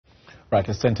Right,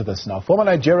 let's turn to this now. Former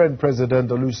Nigerian President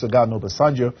Olusegun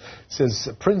Obasanjo says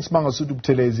Prince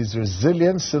Mangosuthu's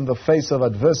resilience in the face of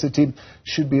adversity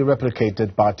should be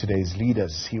replicated by today's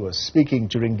leaders. He was speaking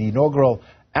during the inaugural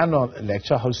annual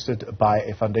lecture hosted by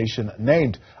a foundation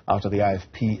named after the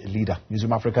IFP leader.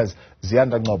 Newzroom Afrika's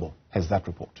Ziyanda Ngcobo has that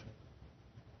report.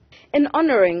 In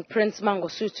honoring Prince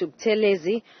Mangosuthu,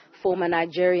 former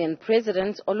Nigerian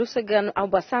President Olusegun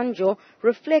Obasanjo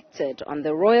reflected on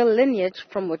the royal lineage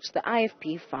from which the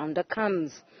IFP founder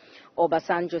comes.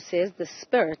 Obasanjo says the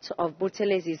spirit of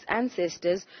Buthelezi's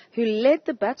ancestors who led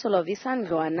the Battle of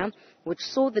Isandlwana, which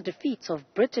saw the defeat of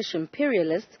British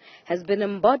imperialists, has been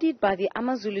embodied by the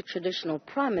Amazulu traditional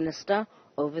Prime Minister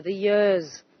over the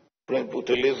years. Prince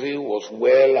Buthelezi was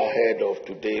well ahead of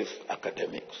today's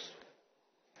academics.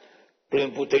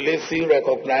 Prince Buthelezi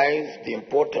recognized the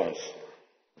importance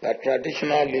that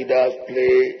traditional leaders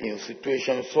play in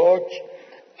situations such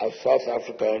as South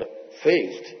Africa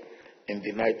faced in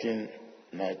the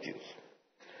 1990s.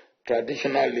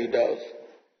 Traditional leaders,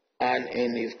 and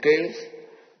in his case,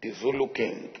 the Zulu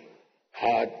King,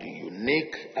 had the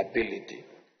unique ability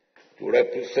to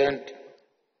represent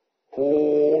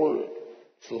whole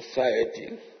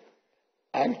societies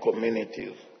and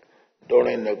communities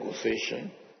during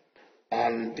negotiation,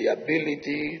 and the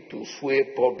ability to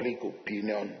sway public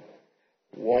opinion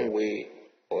one way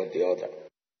or the other.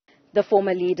 The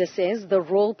former leader says the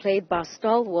role played by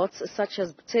stalwarts such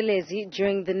as Buthelezi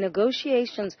during the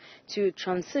negotiations to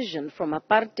transition from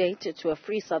apartheid to a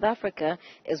free South Africa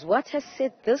is what has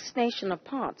set this nation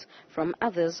apart from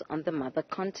others on the mother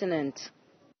continent.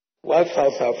 While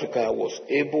South Africa was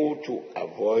able to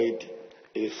avoid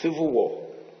a civil war,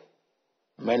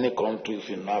 many countries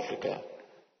in Africa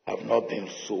have not been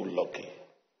so lucky,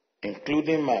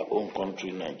 including my own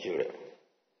country, Nigeria.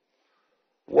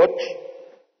 What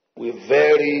we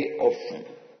very often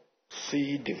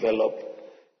see develop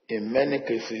in many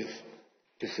cases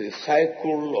is a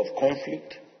cycle of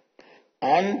conflict,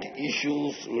 and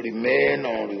issues remain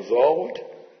unresolved,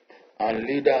 and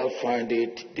leaders find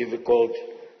it difficult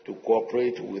to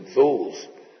cooperate with those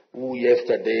who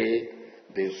yesterday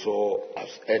they saw as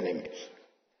enemies.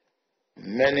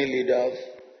 Many leaders,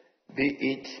 be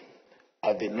it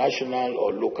at the national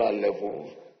or local level,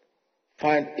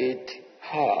 find it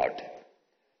hard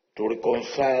to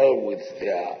reconcile with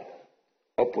their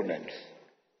opponents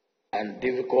and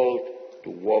difficult to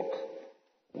work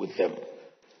with them,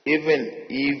 even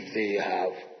if they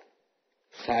have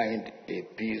signed a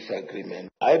peace agreement.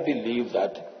 I believe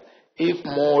that if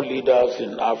more leaders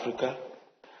in Africa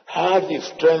had the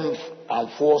strength and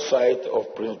foresight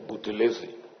of Prince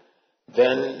Buthelezi,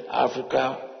 then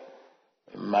Africa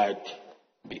might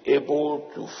be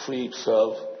able to free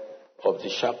itself of the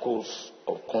shackles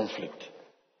of conflict.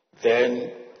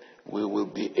 Then we will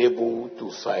be able to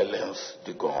silence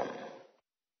the gun.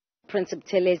 Prince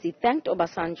Buthelezi thanked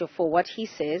Obasanjo for what he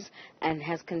says and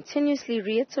has continuously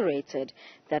reiterated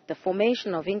that the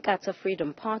formation of Inkatha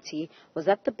Freedom Party was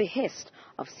at the behest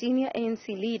of senior ANC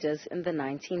leaders in the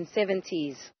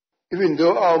 1970s. Even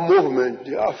though our movement,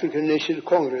 the African National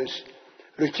Congress,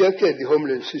 rejected the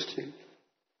homeland system,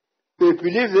 we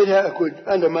believe that I could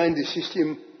undermine the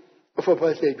system of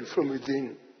apartheid from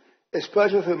within as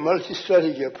part of a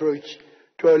multi-strategy approach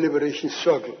to our liberation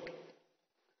struggle.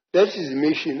 That is the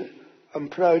mission I'm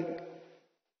proud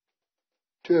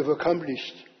to have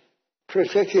accomplished,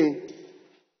 protecting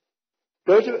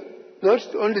not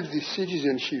only the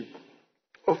citizenship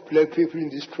of black people in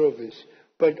this province,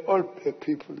 but all black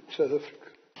people in South Africa.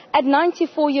 At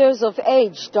 94 years of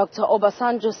age, Dr.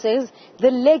 Obasanjo says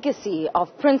the legacy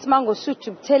of Prince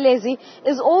Mangosuthu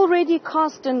is already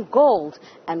cast in gold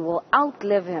and will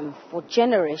outlive him for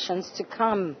generations to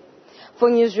come. For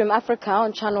Newzroom Afrika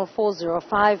on Channel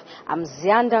 405, I'm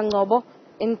Ziyanda Ngcobo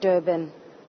in Durban.